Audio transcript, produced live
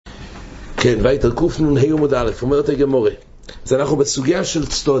כן, וייטר קופנון ה' עמוד א', אומרת הגמורה. אז אנחנו בסוגיה של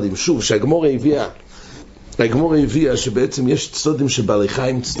צדודים. שוב, שהגמורה הביאה שבעצם יש צדודים של בעלי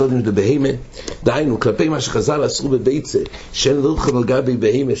חיים, צדודים לבהמה. דהיינו, כלפי מה שחז"ל אסרו בביצה, שאין לרחוב על גבי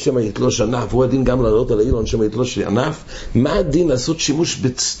בהמה, שמא יתלוש ענף, הוא הדין גם לעלות על האילון, שמא יתלוש ענף. מה הדין לעשות שימוש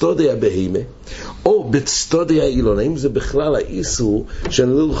בצדודי הבהמה, או בצדודי האילון? האם זה בכלל האיסור שאין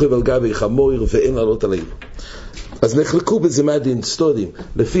לרחוב על גבי חמור ואין לעלות על האילון? אז נחלקו בזה מה דין צדודים.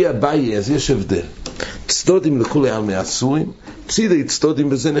 לפי הבאי, אז יש הבדל. צדודים לכולי עלמא אסורים, צידי צדודים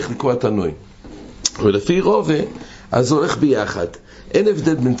בזה נחלקו התנועים. ולפי רובה, אז הולך ביחד. אין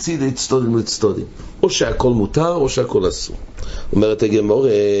הבדל בין צידי צדודים לצדודים. או שהכל מותר, או שהכל אסור. אומרת הגמורה,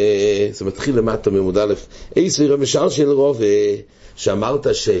 זה מתחיל למטה מעמוד א', סבירה משל של רובה, שאמרת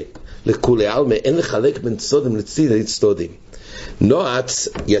שלכולי עלמא אין לחלק בין צדודים לצידי צדודים. נועץ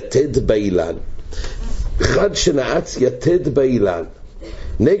יתד באילן. אחד שנעץ יתד באילן,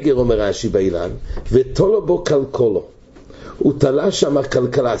 נגר אומר רש"י באילן, ותולו בו קלקולו, הוא תלה שם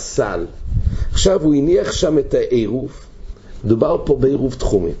כלכלה סל. עכשיו הוא הניח שם את העירוב, דובר פה בעירוב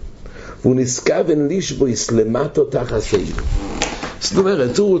תחומים, והוא נזכה ונליש בו יסלמתו תחת העירוב. זאת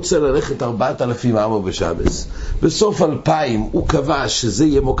אומרת, הוא רוצה ללכת 4,000 עמו בשבס, בסוף 2000 הוא קבע שזה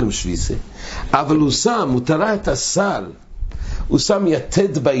יהיה מוקם שוויסה, אבל הוא תלה את הסל, הוא שם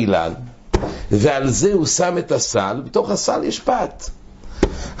יתד באילן, ועל זה הוא שם את הסל, בתוך הסל יש פת.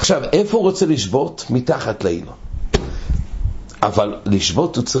 עכשיו, איפה הוא רוצה לשבות? מתחת לאילון. אבל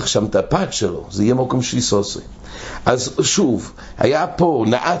לשבות הוא צריך שם את הפת שלו, זה יהיה מקום שוויסוסי. אז שוב, היה פה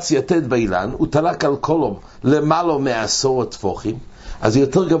נעץ יתד באילן, הוא תלה קלקולום למעלה מ10 טפוחים, אז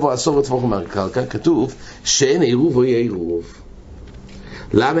יותר גבוה 10 טפוחים מהקרקע, כתוב שאין עירוב או יהיה עירוב.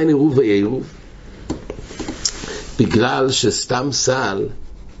 למה אין עירוב או יהיה עירוב? בגלל שסתם סל,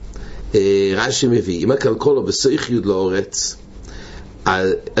 רש"י מביא, אם הקלקולו בסויך יוד לאורץ,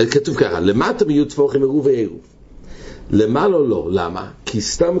 כתוב ככה, למטה מיוד טפוחים עירוב ועירוב, למעלה לא. למה? כי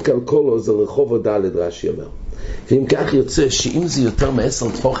סתם קלקולו זה רחוב ד', רש"י אומר. ואם כך יוצא שאם זה יותר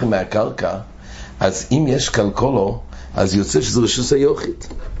מ10 טפוחים מהקרקע, אז אם יש קלקולו, אז יוצא שזה רשוס היוחית.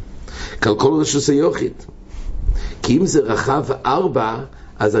 קלקולו רשוס היוחית. כי אם זה רחב 4,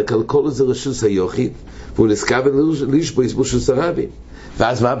 אז הקלקולו זה רשוס היוחית, והוא נזכה ולשבו יסבושוס הרבים.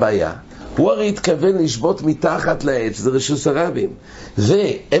 ואז מה הבעיה? הוא הרי התכוון לשבות מתחת לעץ, זה רשוס הרבים,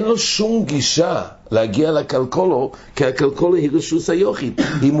 ואין לו שום גישה להגיע לקלקולו, כי הקלקולו היא רשוס היוחית,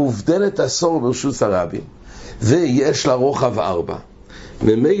 היא מובדלת 10 ברשוס הרבים, ויש לה רוחב 4.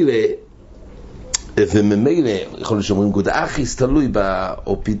 וממילא, יכול להיות שאומרים גוד אחיס, תלוי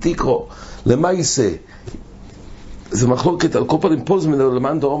או פיתיקרו, למה יישא? זה מחלוקת על כל פעמים פה, זה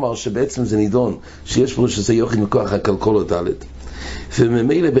למען דורמר שבעצם זה נידון, שיש פה רשוס היוחית מכוח הקלקולו ד'.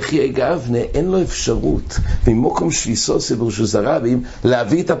 וממילא בחיי גבנה אין לו אפשרות ממוקם שוויסוסי ברשוס הרבים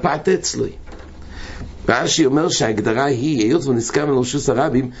להביא את הפת אצלו. רש"י אומר שההגדרה היא היות ונזכה מרשוס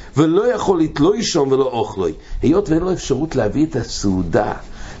הרבים ולא יכול לא ישום ולא אוכלוי, היות ואין לו אפשרות להביא את הסעודה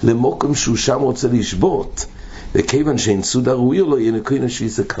למוקם שהוא שם רוצה לשבות, וכיוון שאין סעודה ראוי לו יהיה נקוין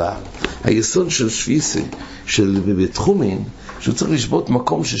השוויסה כלל. היסוד של שוויסה של בתחומין שהוא צריך לשבות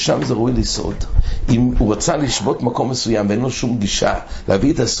מקום ששם זה ראוי לסעוד. אם הוא רצה לשבות מקום מסוים ואין לו שום גישה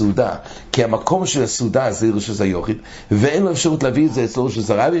להביא את הסעודה, כי המקום של הסעודה זה רשוס היוחית, ואין לו אפשרות להביא את זה אצלו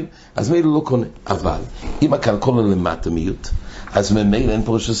רשוס הרבים, אז מילא לא קונה. אבל אם הקלקולו למטה מיעוט, אז ממילא אין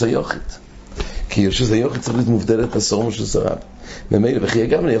פה רשוס היוחית, כי רשוס היוחית צריך להיות מובדלת 10 רשוס הרבים. ממילא בחיי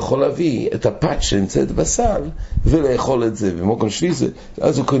גם אני יכול להביא את הפת שנמצאת בסל ולאכול את זה במקום שוויסה,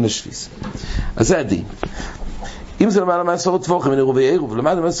 אז הוא קונה שוויסה. אז זה הדין. אם זה למעלה מ10 טפוחים, אין עירוב ועירוב.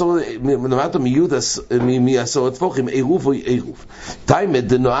 למטה מיוד מ10 טפוחים, עירוב או עירוב.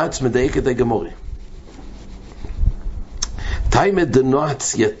 תיימד דנועץ מדייק את הגמורה. תיימד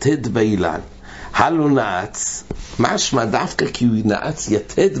דנועץ יתד באילן. הלו נעץ, משמע דווקא כי הוא נעץ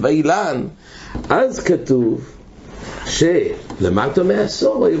יתד באילן, אז כתוב שלמטה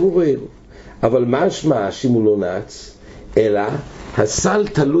מ10 עירוב ועירוב. אבל משמע שאם הוא לא נעץ, אלא הסל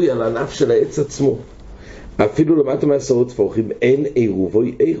תלוי על הענף של העץ עצמו. אפילו למטה מ10 טפוחים אין עירוב או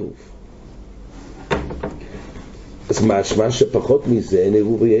עירוב. אז משמע שפחות מזה אין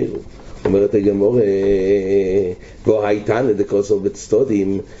עירוב או עירוב. אומרת הגמורה, בו הייתן לדקוסו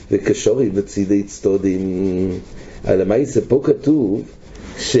בצדודים וקשורי בצידי צדודים. על מה זה פה כתוב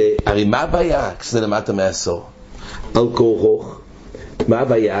שהרי מה הבעיה כשזה למטה מ10? על כורוך. מה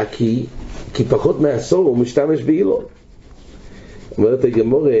הבעיה? כי פחות מ10 הוא משתמש באילון. אומרת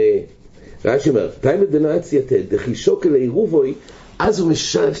הגמורה, רש"י אומר, תיימד דנועץ יתד, דחישוק אל עירובוי, אז הוא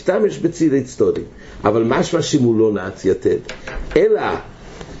משתמש בצידי צדודים. אבל משמע שאם הוא לא נעץ יתד, אלא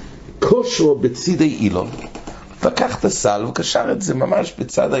כושרו בצידי אילון, לקח את הסל וקשר את זה ממש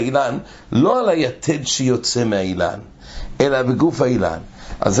בצד האילן, לא על היתד שיוצא מהאילן, אלא בגוף האילן.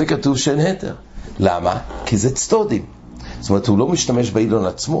 אז זה כתוב שאין היתר. למה? כי זה צדודים. זאת אומרת, הוא לא משתמש באילון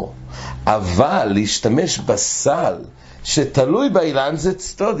עצמו, אבל להשתמש בסל שתלוי באילן זה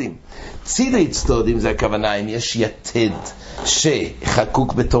צדודים. צידי צדודים זה הכוונה אם יש יתד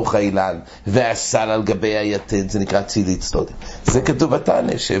שחקוק בתוך האילן והסל על גבי היתד, זה נקרא צידי צדודים. זה כתוב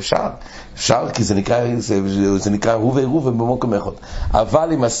בתנא שאפשר, כי זה נקרא רובי במקום אחד.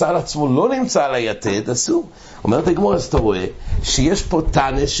 אבל אם הסל עצמו לא נמצא על היתד, אסור. אומרת הגמרא, אז אתה רואה שיש פה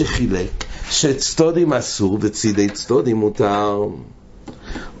תנא שחילק שצדודים אסור וצידי צדודים מותר.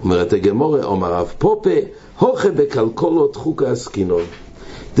 אומרת הגמרא, אומר רב פופה, הוכה בקלקולות חוקה עסקינון,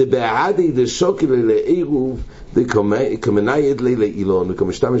 דבעדי דשוקילה לעירוב, דקמנייד לאילון,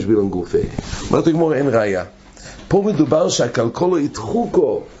 וכמשתמש בילון גופה. אומרת הגמרא, אין ראיה. פה מדובר שהקלקולו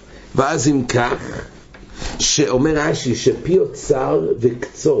יתחוקו, ואז אם כך, שאומר רש"י שפיו צר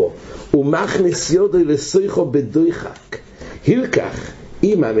וקצור, ומכניס יודו לסויחו בדויחק. הילקח,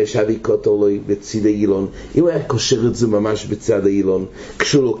 אם המשאבי קוטולוי בצד האילון, אם הוא היה קושר את זה ממש בצד האילון,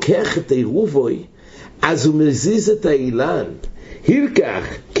 כשהוא לוקח את עירובוי, אז הוא מזיז את האילן. הילקח,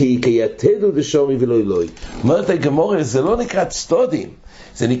 כי יתדו דשורי ולא אלוהי. אומרת הגמרא, זה לא נקרא צדודים,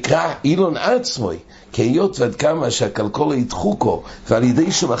 זה נקרא אילון עצמוי. כי היות ועד כמה שהקלקולו ידחוקו, ועל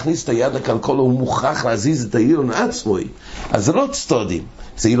ידי שהוא מכניס את היד לקלקולו, הוא מוכרח להזיז את האילון עצמוי, אז זה לא צדודים,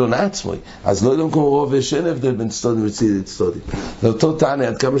 זה אילון עצמוי. אז לא כמו רוב שאין הבדל בין צדודים וצידי צדודים. לאותו טענה,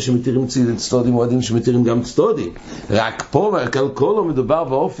 עד כמה שמתירים צידי צדודים, הוא עדין שמתירים גם צדודים. רק פה והקלקולו מדובר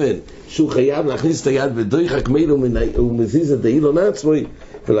באופן שהוא חייב להכניס את היד בדויחק מילא, הוא מזיז את האילון עצמוי,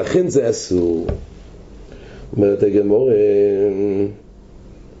 ולכן זה אסור. אומרת הגמרא,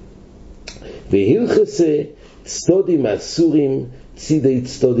 והילכסה צדודים אסורים, צידי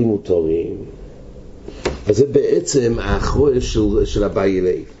צדודים מותרים. אז זה בעצם האחרון של הבאי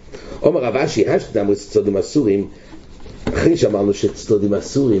אלי. אומר רב אשי, השדם צדודים אסורים, אחרי שאמרנו שצדודים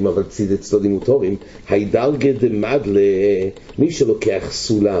אסורים, אבל צידי צדודים מותרים, הידלגה דמד למי שלוקח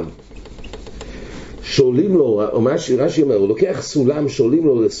סולם. שואלים לו, רש"י אומר, הוא לוקח סולם, שואלים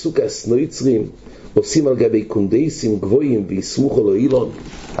לו לסוכס נויצרים, עושים על גבי קונדייסים גבוהים ויסמוכו לו אילון.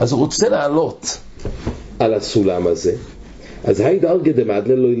 אז הוא רוצה לעלות על הסולם הזה, אז הידלגה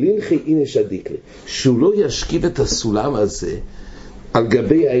דמדלה לא ילינכי אינש הדיקלה, שהוא לא ישכיב את הסולם הזה על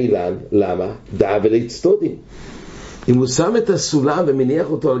גבי האילן. למה? דאבלי צדודים. אם הוא שם את הסולם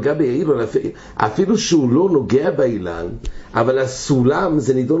ומניח אותו על גבי האילון, אפילו שהוא לא נוגע באילן, אבל הסולם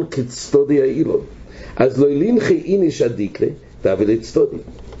זה נידון כצדודי האילון, אז לא ילינכי אינש הדיקלה, דאבלי צדודים.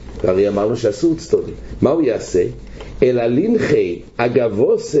 הרי אמרנו שאסור צדודים. מה הוא יעשה? אלא לנחי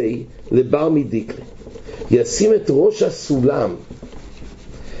אגבוסי לבר מדיקלה, ישים את ראש הסולם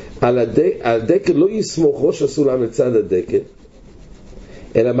על הדקל, לא יסמוך ראש הסולם לצד הדקל,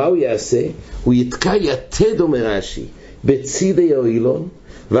 אלא מה הוא יעשה? הוא יתקע יתד, אומר רש"י, בצידי האילון,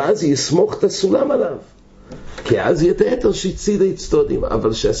 ואז יסמוך את הסולם עליו, כי אז יהיה תהתר שצידי צדודים.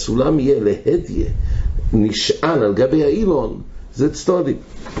 אבל שהסולם יהיה להדיה, נשען על גבי האילון, זה צדודים.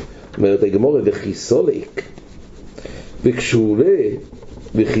 אומרת הגמרא, וחיסוליק, וכשהוא עולה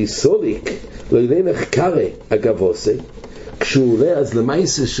וחיסוליק לא ילך קרא אגבוסי, כשהוא עולה אז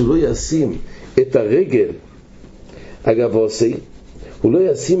למעשה שלא ישים את הרגל אגבוסי, הוא לא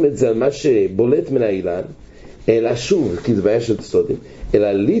ישים את זה על מה שבולט מן האילן, אלא שוב, כי זה בעיה של צדודים,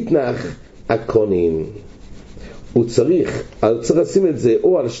 אלא להתנח הקונים. הוא צריך לשים את זה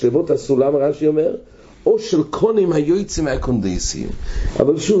או על שלבות הסולם, רש"י אומר, או של קונים היועצים מהקונדייסים.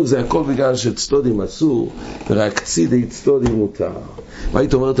 אבל שוב, זה הכל בגלל שצדודים אסור, ורק צידי צדודים מותר. מה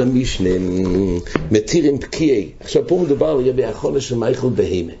היית אומרת המשנה? מתירים פקיעי. עכשיו פה מדובר לגבי החולה של מייכל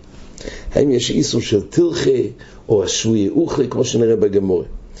בהימה. האם יש איסור של תלכה או השוי אוכלי, כמו שנראה בגמורה.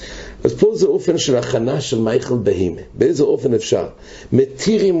 אז פה זה אופן של הכנה של מייכל בהימה. באיזה אופן אפשר?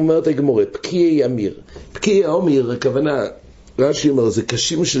 מתירים, אומרת הגמורה, פקיעי אמיר. פקיעי אמיר, הכוונה, רש"י אומר, זה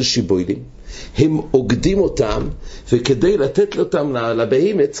קשים של שיבוילים. הם עוגדים אותם, וכדי לתת אותם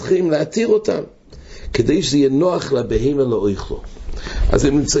לבהימה צריכים להתיר אותם, כדי שזה יהיה נוח לבהימה לא אוכלו. אז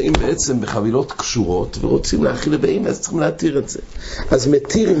הם נמצאים בעצם בחבילות קשורות ורוצים להאכיל לבהימה, אז צריכים להתיר את זה. אז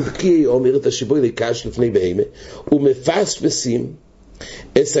מתירים פקיעי אומר את השיבוי לקש לפני בהימה, ומפספסים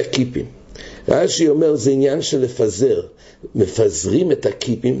את הקיפים. רש"י אומר, זה עניין של לפזר, מפזרים את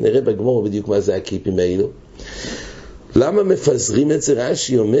הקיפים. נראה בגמרא בדיוק מה זה הקיפים האלו. למה מפזרים את זה?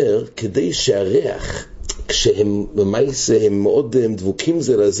 רש"י אומר, כדי שהריח, כשהם במעשה הם מאוד דבוקים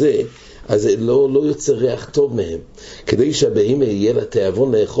זה לזה, אז לא יוצא ריח טוב מהם. כדי שהבהימה יהיה לה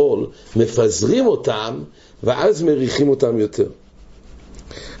תיאבון לאכול, מפזרים אותם ואז מריחים אותם יותר.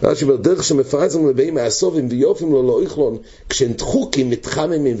 רש"י אומר, דרך שמפרזם לבהמה הסובים ויופים לו לא איכלון, כשהם דחוקים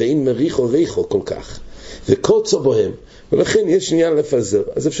מתחממים ואין מריחו ריחו כל כך, וקוצו בוהם, ולכן יש עניין לפזר,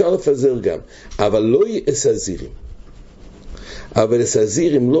 אז אפשר לפזר גם, אבל לא יעש הזירים. אבל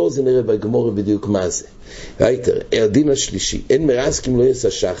הסזירים לא, זה נראה בגמור בדיוק מה זה. ראיתר, הדין השלישי, אין מרסקים לא יעש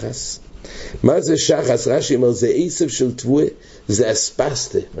השחס. מה זה שחס? רש"י אומר, זה עשב של תבואה, זה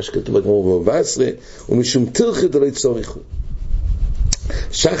אספסטה, מה שכתוב בגמור ב-14, ומשום תרחי דלא צוריכו.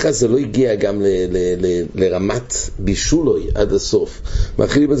 שחס זה לא הגיע גם לרמת בישולוי עד הסוף,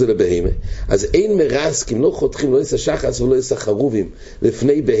 מאכילים את זה לבהמה. אז אין מרסקים, לא חותכים, לא יעשה שחס ולא יעשה חרובים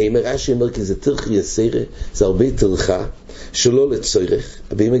לפני בהמה. רש"י אומר, כי זה תרחי יסרה, זה הרבה תרחה שלא לצורך,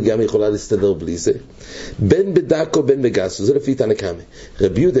 הבהמה גם יכולה להסתדר בלי זה, בין בדקו בין בגסו, זה לפי תנא קמא.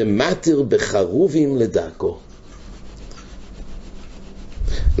 רבי יהודה מתיר בחרובים לדקו.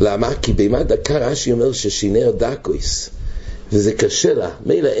 למה? כי בהמה דקה רש"י אומר ששינר דקויס, וזה קשה לה,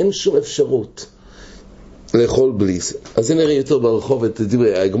 מילא אין שום אפשרות לאכול בלי זה. אז זה נראה יותר ברחוב,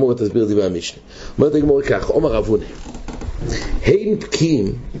 הגמור תסביר דברי המשנה. אומרת הגמור כך, אומר אבונה, אין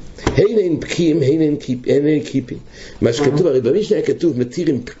פקים, אין קיפים. מה שכתוב, הרי במשנה היה כתוב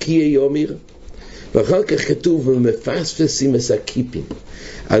מתירים פקיעי יומיר, ואחר כך כתוב מפספסים את הקיפים.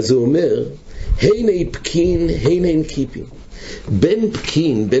 אז הוא אומר, אין פקין, אין קיפים. בין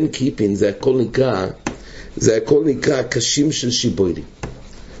פקין, בין קיפין, זה הכל נקרא קשים של שיבוילים.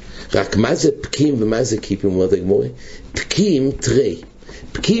 רק מה זה פקים ומה זה קיפים? אומרת הגמורה, פקים תרי.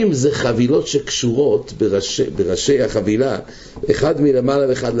 פקים זה חבילות שקשורות בראשי החבילה, אחד מלמעלה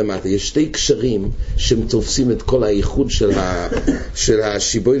ואחד למטה. יש שתי קשרים שהם תופסים את כל הייחוד של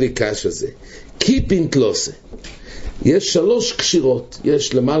השיבוילי קש הזה. קיפין תלוסה. יש 3 קשירות,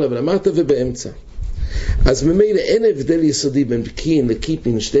 יש למעלה ולמטה ובאמצע. אז ממילא אין הבדל יסודי בין פקין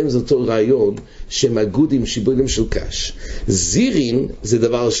לקיפין, שתיהם זה אותו רעיון שהם אגודים, שיבוילים של קש. זירין זה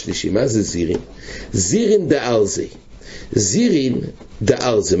דבר שלישי. מה זה זירין? זירין דארזי. זירין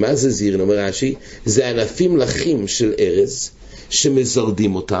דארזי. מה זה זירין? אומר רש"י, זה ענפים לחים של ארז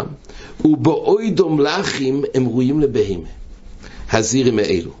שמזרדים אותם, ובאוידום לחים הם רואים לבהמה. הזירים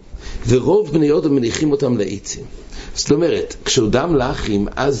האלו. ורוב בני אדם מניחים אותם לעצים. זאת אומרת, כשאודם לחים,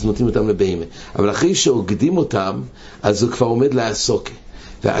 אז נותנים אותם לבהמה. אבל אחרי שהוגדים אותם, אז הוא כבר עומד לעסוקה.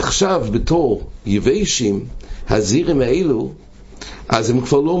 ועכשיו, בתור יבשים, הזירים האלו, אז הם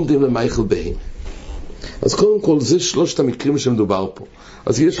כבר לא עומדים למייכל בהמה. אז קודם כל, זה 3 המקרים שמדובר פה.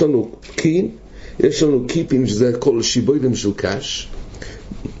 אז יש לנו פקין, יש לנו קיפים, שזה הכל שיבוילים של קש,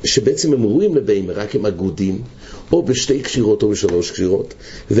 שבעצם הם רואים לבהמה, רק הם אגודים, או ב2 קשירות או ב3 קשירות.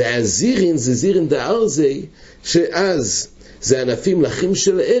 והזירין זה זירין דארזי, שאז זה ענפים לחים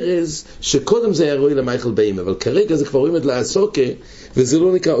של ארז, שקודם זה היה רואי למייכל בהמה, אבל כרגע זה כבר רואים את לעסוקה, וזה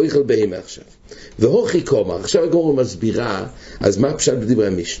לא נקרא אויכל בהמה עכשיו. והוכי קומר, עכשיו הגמרא מסבירה, אז מה פשט בדברי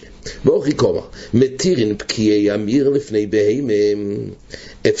המשנה? והוכי קומר, מתירין פקיעי אמיר לפני בהמה,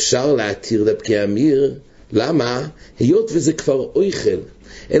 אפשר להתיר לפקיעי אמיר, למה? היות וזה כבר אויכל,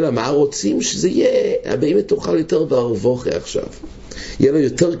 אלא מה רוצים שזה יהיה, הבהמה תאכל יותר בהרווחה עכשיו, יהיה לו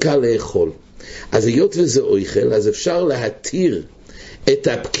יותר קל לאכול. אז היות וזה אויכל, אז אפשר להתיר את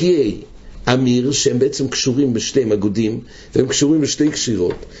הפקיעי אמיר, שהם בעצם קשורים בשתי אגודים, והם קשורים בשתי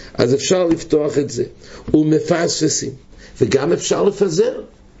קשירות, אז אפשר לפתוח את זה, ומפספסים, וגם אפשר לפזר,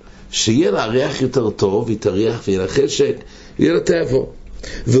 שיהיה לה ריח יותר טוב, יתריח ויהיה לה חשק, ויהיה לה תאבו.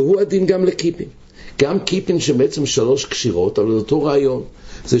 והוא הדין גם לקיפים. גם קיפים שבעצם 3 קשירות, אבל אותו רעיון,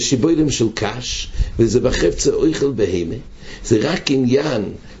 זה שיבוילים של קש, וזה בחפצה אויכל בהמה. זה רק עניין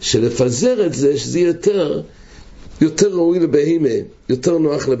של לפזר את זה, שזה יותר ראוי לבהמה, יותר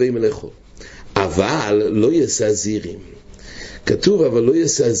נוח לבהמה לאכול. אבל לא יעשה זירים. כתוב אבל לא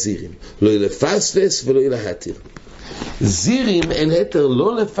יעשה זירים. לא לפספס ולא להתיר. זירים אין היתר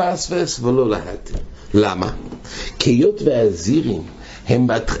לא לפספס ולא להתיר. למה? כי היות והזירים הם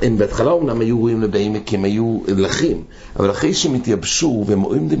בהתחלה אומנם היו רואים לבהמה כי הם היו לחים, אבל אחרי שהם התייבשו והם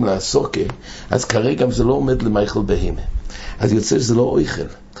עומדים לעסוקה, אז כרגע זה לא עומד למייכל בהמה. אז יוצא שזה לא אויכל.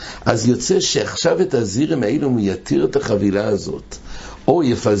 אז יוצא שעכשיו את הזירים האלו הוא יתיר את החבילה הזאת, או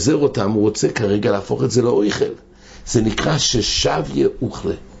יפזר אותם, הוא רוצה כרגע להפוך את זה לאויכל. זה נקרא ששוויה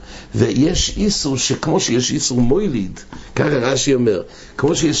אוכלה. ויש איסור שכמו שיש איסור מויליד, ככה רש"י אומר,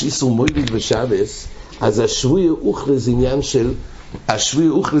 כמו שיש איסור מויליד בשבס, אז השבויה אוכלה זה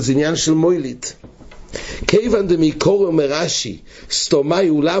עניין של מויליד. כיוון דמיקור אומר רש"י, סתומי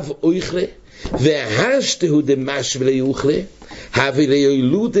הוא לאו אוכלה, והשתהו דמש וליאוכלה, הווה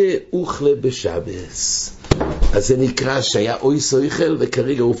ליילודה אוכלה בשבס. אז זה נקרא שהיה אויס אויכל,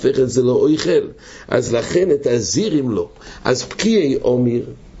 וכרגע הופך את זה לא אויכל, אז לכן את הזירים לא. אז פקיעי אומיר,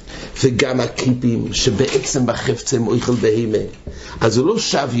 וגם הקיפים שבעצם בחפץ הם אוכל בהימה, אז הוא לא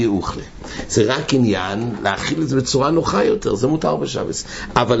שב יאוכלה, זה רק עניין להאכיל את זה בצורה נוחה יותר, זה מותר בשבס,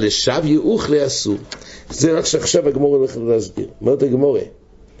 אבל לשב יאוכלה אסור. זה רק שעכשיו הגמורה הולכת להסביר. אומרת הגמורה,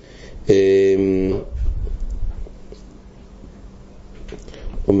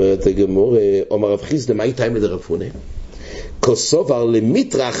 אומרת הגמורה, אומר רב חיסדא, מה איתה מדרפונה? כוסובר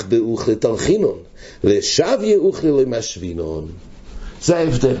למטרח באוכלה תרחינון, לשב יאוכלה למשבינון. זה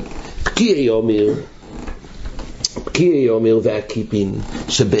ההבדל. פקיעי אומר והקיפין,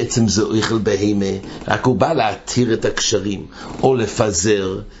 שבעצם זה אוכל בהימה, רק הוא בא להתיר את הקשרים או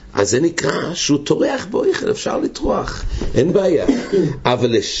לפזר, אז זה נקרא שהוא תורח באוכל, אפשר לטרוח, אין בעיה.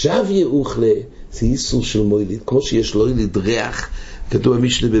 אבל לשב יאוכלה זה איסור של מוילית, כמו שיש לו יליד ריח, כתוב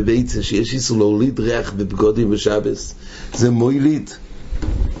במשנה בביצה שיש איסור להוליד ריח בבגודים בשבס, זה מוילית.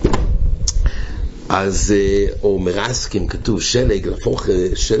 אז או מרסקים, כתוב שלג, להפוך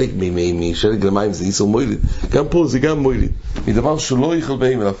שלג משלג למים, זה איסור מוילית. גם פה זה גם מוילית, מדבר שלא יאכל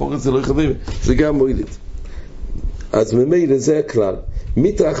בהימה, להפוך את זה לא יאכל בהימה, זה גם מוילית. אז ממילא זה הכלל,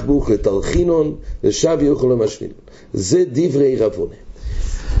 מטרח באוכלה תרחינון, לשב יאכל למשבינון. זה דברי רבונה.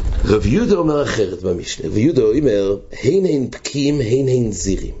 רב יהודה אומר אחרת במשנה. רב יהודה אומר, הן פקים, הן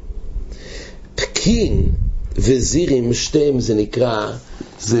זירים. פקים וזירים, שתיהם זה נקרא,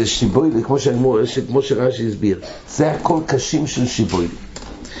 זה שיבוילי, כמו שרש"י הסביר, זה הכל קשים של שיבוילי.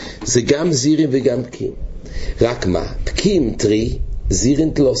 זה גם זירים וגם פקים. רק מה? פקים טרי,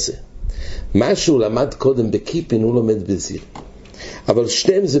 זירים תלוסה. מה שהוא למד קודם בקיפין, הוא לומד בזיר. אבל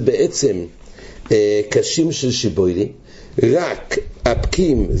שתיהם זה בעצם קשים של שיבוילי, רק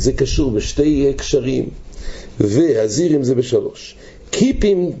הפקים זה קשור בשתי קשרים, והזירים זה בשלוש.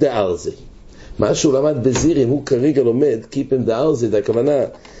 קיפים דארזה. מה שהוא למד בזירים, הוא כרגע לומד קיפים דארזה, זה הכוונה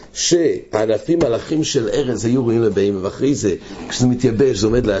שהענפים הלכים של ארז היו רואים לבאים, ואחרי זה, כשזה מתייבש, זה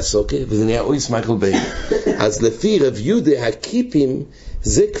עומד לעסוקה, וזה נהיה אוי סמייכל באים. אז לפי רב יהודה, הקיפים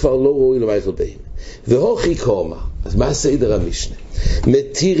זה כבר לא ראוי למייכל באים. והוכי קומה, אז מה הסדר המשנה?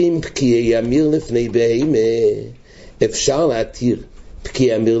 מתירים פקיעי אמיר לפני בהימה, אפשר להתיר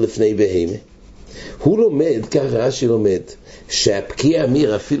פקיעי אמיר לפני בהימה. הוא לומד, כך רש"י לומד, שהפקיעי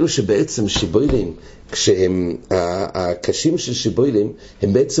אמיר, אפילו שבעצם שיבוילים, כשהם הקשים של שיבוילים,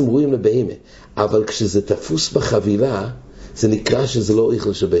 הם בעצם רואים לבהימה, אבל כשזה תפוס בחבילה, זה נקרא שזה לא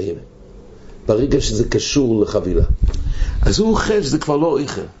איכל של בהימה. ברגע שזה קשור לחבילה. אז הוא אוכל שזה כבר לא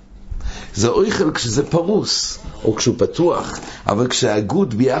איכל. זה אוכל כשזה פרוס, או כשהוא פתוח, אבל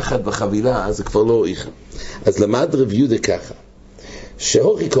כשהגוד ביחד בחבילה, זה כבר לא אוכל. אז למד רב יהודה ככה,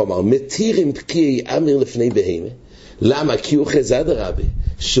 שהורי כלומר, מתירים פקיעי אמיר לפני בהימה. למה? כי הוא חזד הרבי,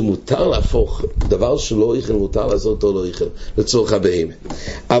 שמותר להפוך דבר שלא אוכל, מותר לעשות אותו לא אוכל, לצורך הבהימה.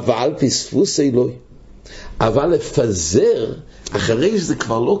 אבל פספוס אלוהי. אבל לפזר, אחרי שזה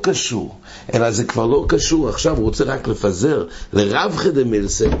כבר לא קשור, אלא זה כבר לא קשור, עכשיו הוא רוצה רק לפזר, לרב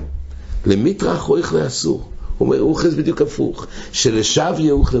חדמילסה, למטרח אוכל אסור. הוא אוכל בדיוק הפוך, שלשב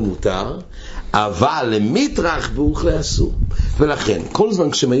יאוכל מותר, אבל למטרח באוכל אסור. ולכן, כל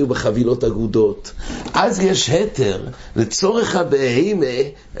זמן כשהם היו בחבילות אגודות, אז יש היתר, לצורך הבהימה,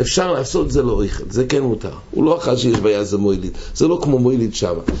 אפשר לעשות זה לא אוכל, זה כן מותר. הוא לא אחר שיש בעיה זה מוילית, זה לא כמו מוילית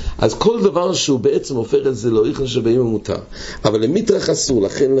שם. אז כל דבר שהוא בעצם הופך את זה לא אוכל שבהימה מותר. אבל למטרח אסור,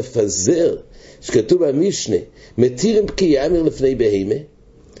 לכן לפזר, שכתוב במשנה, מתירים פקיעי אמיר לפני בהימה,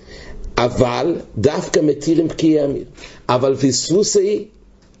 אבל דווקא מתירים פקיעי אמיר. אבל פספוסי,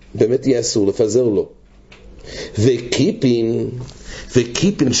 באמת יהיה אסור, לפזר לא. וקיפין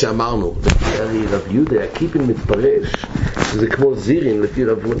שאמרנו, הרי רב יהודה, הקיפין מתפרש, שזה כמו זירים לפי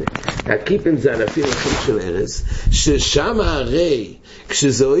רבונה. הקיפין זה ענפים אחרים של ארז, ששם הרי,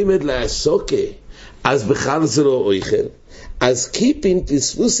 כשזה עומד לעסוקה, אז בכלל זה לא אוכל. אז קיפין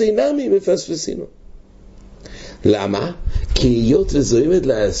פספוסי נמי מפספסינו. למה? כי היות וזה עומד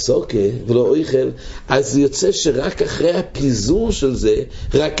לעסוקה ולא אוכל, אז זה יוצא שרק אחרי הפיזור של זה,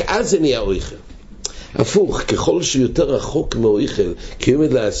 רק אז זה נהיה אוכל. הפוך, ככל שיותר רחוק מאויכל, כי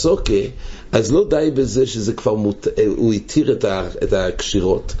עומד לעסוקה, אז לא די בזה שזה כבר הוא יתיר את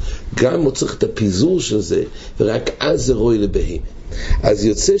הקשירות, גם הוא צריך את הפיזור של זה, ורק אז זה רואי לבהימה. אז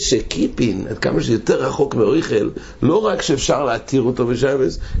יוצא שקיפין, עד כמה שיותר רחוק מאויכל, לא רק שאפשר להתיר אותו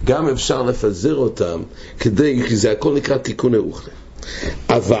בשבס, גם אפשר לפזר אותם, כי זה הכל נקרא תיקון האוכל.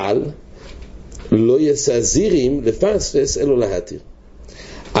 אבל לא יעשה הזירים לפספס אלו להתיר.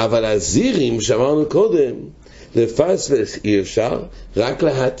 אבל הזירים שאמרנו קודם, לפספס אי אפשר, רק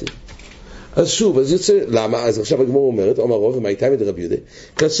להתיר. אז שוב, אז יוצא, למה? אז עכשיו הגמור אומרת, אומר רוב, ומה איתה מדרב יהודה?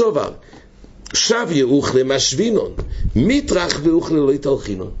 כסובר, שב יאוכלה משבינון, מטרח ואוכלה לא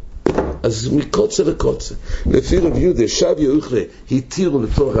יתלחינון. אז מקוצה לקוצה. לפי רב יהודה, שב יאוכלה התירו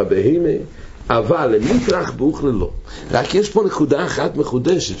לתוך הבהמה, אבל למטרח באוכלה לא. רק יש פה נקודה אחת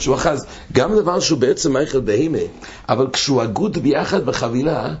מחודשת, שהוא אחז גם דבר שהוא בעצם מייכל בהמה, אבל כשהוא אגוד ביחד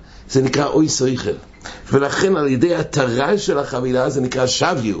בחבילה, זה נקרא אוי סויכל. ולכן על ידי התרה של החבילה זה נקרא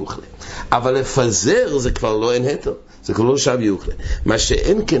שב יאוכלה. אבל לפזר זה כבר לא אין היתר, זה כבר לא שב יאוכלה. מה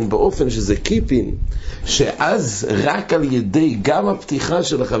שאין כן באופן שזה קיפין, שאז רק על ידי גם הפתיחה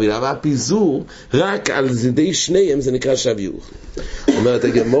של החבילה והפיזור, רק על ידי שניהם זה נקרא שב יאוכלה. אומרת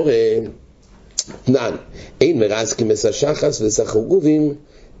הגמרא, תנן, אין מרסקים את השחס וסחרובים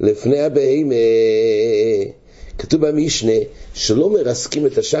לפני הבהמה. כתוב במשנה שלא מרסקים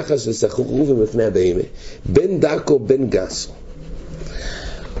את השחס וסחרובים לפני הבהמה, בין דקו בין גסו.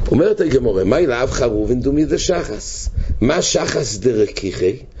 אומרת הגמרא, מה אלא אף חרובין דומי דשחס? מה שחס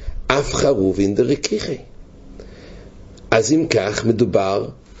דרקיחי? אף חרובין דרקיחי. אז אם כך מדובר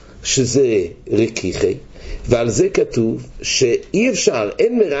שזה רקיחי, ועל זה כתוב שאי אפשר,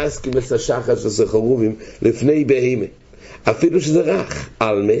 אין מרסקים את השחס וסחרובים לפני בהמה, אפילו שזה רך.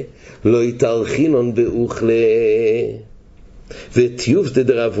 אלמה לא יתרחינון באוכלה וטיוף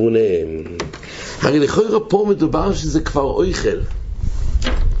דדרבונם. הרי לכאורה פה מדובר שזה כבר אויכל.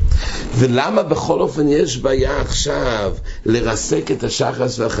 ולמה בכל אופן יש בעיה עכשיו לרסק את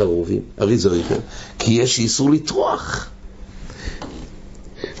השחס והחרובים? הרי זה אויכל, כי יש איסור לטרוח.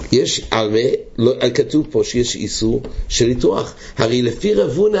 יש כתוב פה שיש איסור של לטרוח. הרי לפי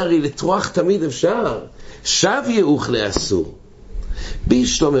רבונה, הרי לטרוח תמיד אפשר. שב יאוכלה אסור.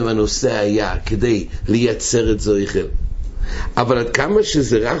 בישלום הנושא היה כדי לייצר את זויכל. אבל עד כמה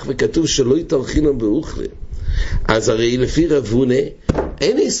שזה רך וכתוב שלא יתרחינם באוכלה, אז הרי לפי רבונה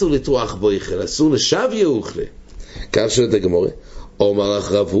אין איסור לטרוח באוכל, אסור לשב יאוכלה. כך שואלת הגמרא, אומר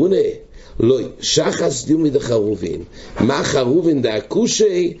לך רבונה, לא, שחס דיומי דחרובין. מה חרובין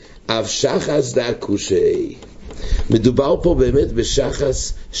דאקושי, אף שחס דאקושי. מדובר פה באמת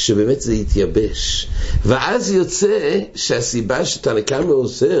בשחס שבאמת זה יתייבש, ואז יוצא שהסיבה שתנא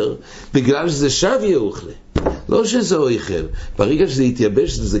מאוסר בגלל שזה שב יאוכלה, לא שזה אויכל. ברגע שזה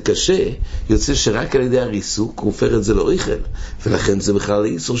יתייבש זה קשה, יוצא שרק על ידי הריסוק הוא הופך את זה לאויכל, ולכן זה בכלל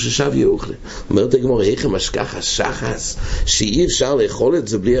איסור ששב יאוכלה. אומרת הגמרא, איך משכח השחס שאי אפשר לאכול את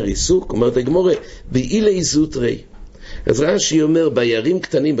זה בלי הריסוק? אומרת הגמרא, באילי זוטרי. אז רש"י אומר, בירים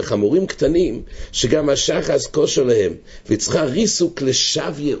קטנים, בחמורים קטנים, שגם השחס כושר להם, וצריכה ריסוק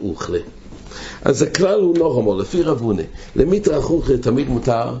לשב יאוכלה. אז הכלל הוא נורמו, לפי רבונה, למטרח אוכלה תמיד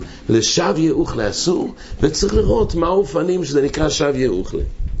מותר, לשב יאוכלה אסור, וצריך לראות מה האופנים שזה נקרא שב יאוכלה.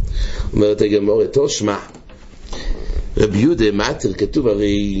 אומרת הגמרא, תשמע, רבי יהודה מתיר, כתוב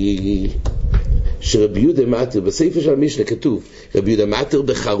הרי שרבי יהודה מתיר, בספר של המשנה כתוב, רבי יהודה מתיר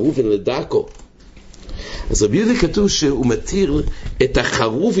בחרובין לדקו. אז רבי יהודה כתוב שהוא מתיר את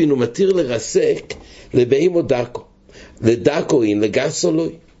החרובין, הוא מתיר לרסק לבהמה דקו. לדקו אין, לגסו לא.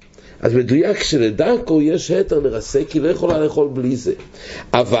 אז מדויק שלדקו יש היתר לרסק, כי לא יכולה לאכול בלי זה.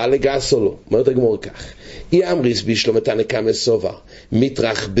 אבל לגסו לא. אומרת הגמרא כך, אי אמריס בישלום מתנא קמא סובר,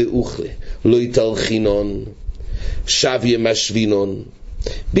 מטרח באוכלה, לא יתרחינון, שב ימשבינון.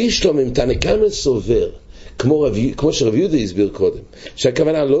 בישלום מתנא קמא סובר, כמו שרבי יהודה הסביר קודם,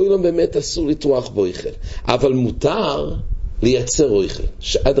 שהכוונה לא ילום באמת אסור לטרוח באוכל, אבל מותר לייצר אוכל.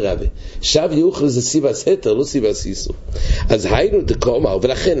 עד רבה, שב יאוכל זה סיבס היתר, לא סיבס איסור. אז היינו דקומר,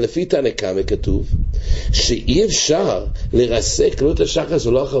 ולכן לפי תנא קמא כתוב שאי אפשר לרסק לא את השחס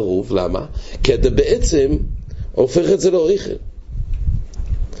ולא החרוב. למה? כי אתה בעצם הופך את זה לאוכל.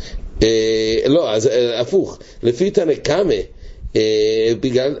 לא, אז הפוך, לפי תנא קמא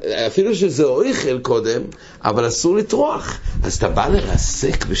בגלל, אפילו שזה אוכל קודם, אבל אסור לטרוח, אז אתה בא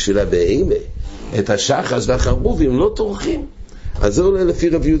לרסק בשביל הבהמה את השחס והחרובים לא טורחים. אז זה עולה לפי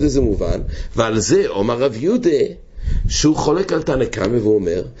רב יהודה, זה מובן. ועל זה אומר רב יהודה שהוא חולק על תנא קמא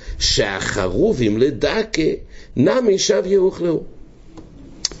ואומר שהחרובים לדקה נמי שב יאוכלו.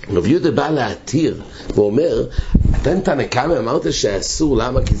 רב יהודה בא להתיר ואומר, אתם תנא קמא אמרת שאסור,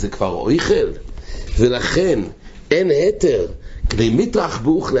 למה? כי זה כבר אוכל ולכן אין היתר כדי מטרח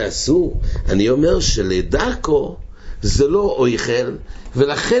באוכלה אסור. אני אומר שלדקו זה לא אוכל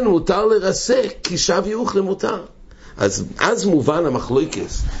ולכן מותר לרסק, כי שב יאוכלה מותר. אז מובן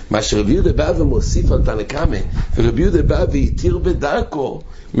המחלוקס, מה שרבי יהודה בא ומוסיף על תנא קמא, ורבי יהודה בא והתיר בדקו,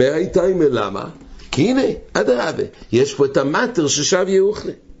 מהייתיים למה? כי הנה, אדרבה, יש פה את המטר ששב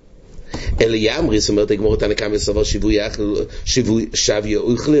יאוכלה. אלא יאמריס, אומרת הגמרא, תנא קמא סבר שיווי שב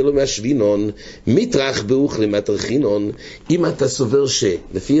יאוכלה לא מהשבינון, מטרח באוכלה מטרחינון. אם אתה סובר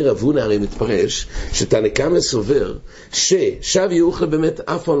לפי רב הונא הרי מתפרש שתנא קמא סובר ששב יאוכלה באמת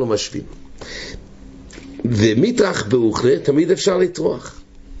אף פעם לא משבין, ומטרח באוכלה תמיד אפשר לטרוח.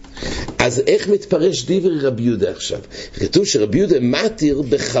 אז איך מתפרש דברי רבי יהודה עכשיו? כתוב שרבי יהודה מתיר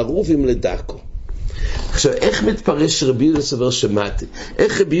בחרובים לדקו. עכשיו, איך מתפרש רבי יהודה סובר שמתיר?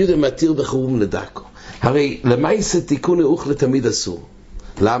 איך רבי יהודה מתיר בחרובים לדקו? הרי למעשה תיקון אוכלה תמיד אסור.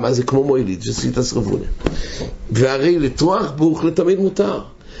 למה? זה כמו מויליד, שסיטה סרבונה. והרי לטרוח באוכלה תמיד מותר.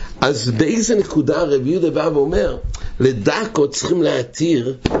 אז באיזה נקודה רבי יהודה בא ואומר, לדקו צריכים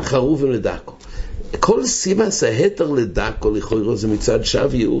להתיר חרובים לדקו. כל סיבה ההתר לדקו לכאורה זה מצד שב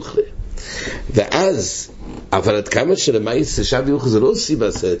יאוכלה. ואז, אבל עד כמה שלמעשה שב יאוכלה זה לא סיבה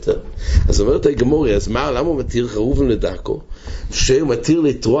ההתר, אז אומרת הגמורה, אז מה, למה הוא מתיר חרובים לדקו? שהוא מתיר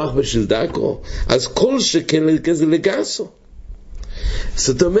לטרוח בשביל דקו? אז כל שכן זה לגסו.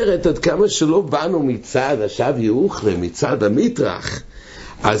 זאת אומרת, עד כמה שלא באנו מצד השב יאוכלה, מצד המטרח,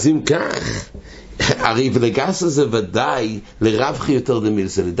 אז אם כך, הרי ולגסו זה ודאי לרווחי יותר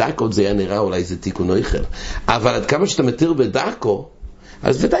דמילסה, לדקו זה היה נראה אולי זה תיקון אוכל, אבל עד כמה שאתה מתיר בדקו,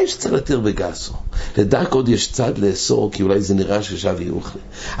 אז ודאי שצריך להתיר בגסו. לדקו עוד יש צד לאסור, כי אולי זה נראה ששב יאוכלה.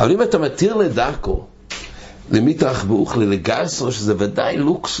 אבל אם אתה מתיר לדקו, למטרח באוכלה לגסו, שזה ודאי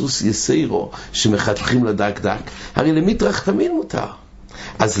לוקסוס יסירו, שמחתכים לדק דק, הרי למטרח תמיד מותר.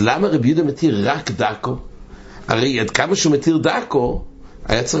 אז למה רבי יהודה מתיר רק דקו? הרי עד כמה שהוא מתיר דקו,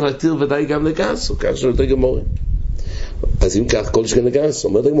 היה צריך להתיר ודאי גם לגסו, כך שואלת הגמורה. אז אם כך, כל שכן לגסו,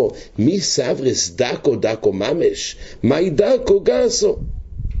 אומרת הגמורה, מי סברס דקו דקו ממש? מהי דקו גסו?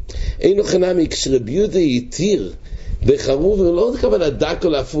 אינו חנמי, כשרבי יהודה יתיר בחרוב, ולא הכוונה דקו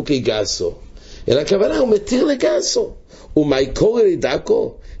להפוקי גסו, אלא הכוונה הוא מתיר לגסו. ומאי קורא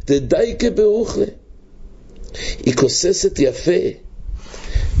לדקו? דדייקה באוכלה. היא כוססת יפה.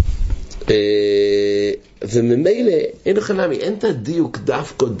 וממילא אין חנמי, אין את הדיוק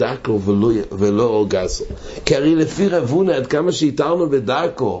דווקא דקו ולא גסו. כי הרי לפי רב הונא, עד כמה שהתרנו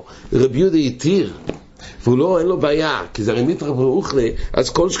בדקו, רבי יהודה יתיר, והוא אין לו בעיה, כי זה הרי מטרח באוכלה, אז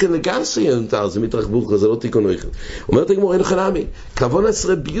כל שכן לגסו יהיה נותר, זה מטרח באוכלה, זה לא תיקון אוכל. אומרת הגמור, אין חנמי, כוון אז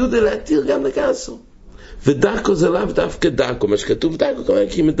רבי יהודה להתיר גם לגסו. ודקו זה לאו דווקא דקו, מה שכתוב דקו כמובן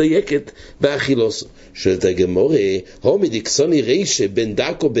כי היא מדייקת באכילוסו. שואלת הגמורה, הומי דיקסוני רישה בין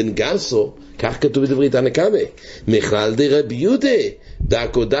דקו בין גסו, כך כתוב בדברי תנא קמא, מכלל די רבי יהודה,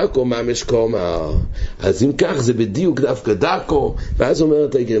 דקו דקו ממש קומר. אז אם כך זה בדיוק דווקא דקו, ואז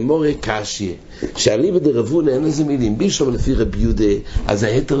אומרת הגמורה קשיא, שאליבא דרב הונא אין איזה מילים, בישלום לפי רבי יהודה, אז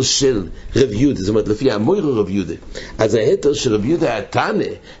ההתר של רבי יהודה, זאת אומרת לפי המויר רבי יהודה, אז ההתר של רבי יהודה התנא,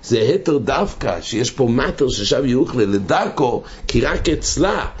 זה ההתר דווקא, שיש פה מטר ששב יאוכלה לדקו, כי רק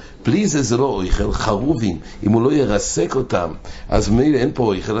אצלה, בלי זה לא אויכל, חרובים, אם הוא לא ירסק אותם, אז מילא אין פה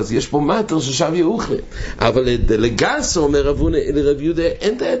אויכל, אז יש פה מטר ששב יאוכלה. אבל לגסו, אומר רב הונא, לרב יהודה,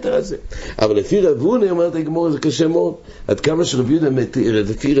 אין את ההתר הזה. אבל לפי רב הונא, אומרת הגמורה, זה קשה מאוד. עד כמה שרב יהודה מתיר,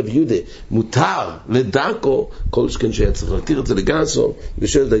 לפי רב יהודה, מותר לדקו, כל שכן שהיה צריך להתיר את זה לגסו,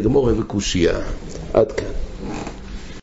 ושואלת הגמורה וקושיה. עד כאן.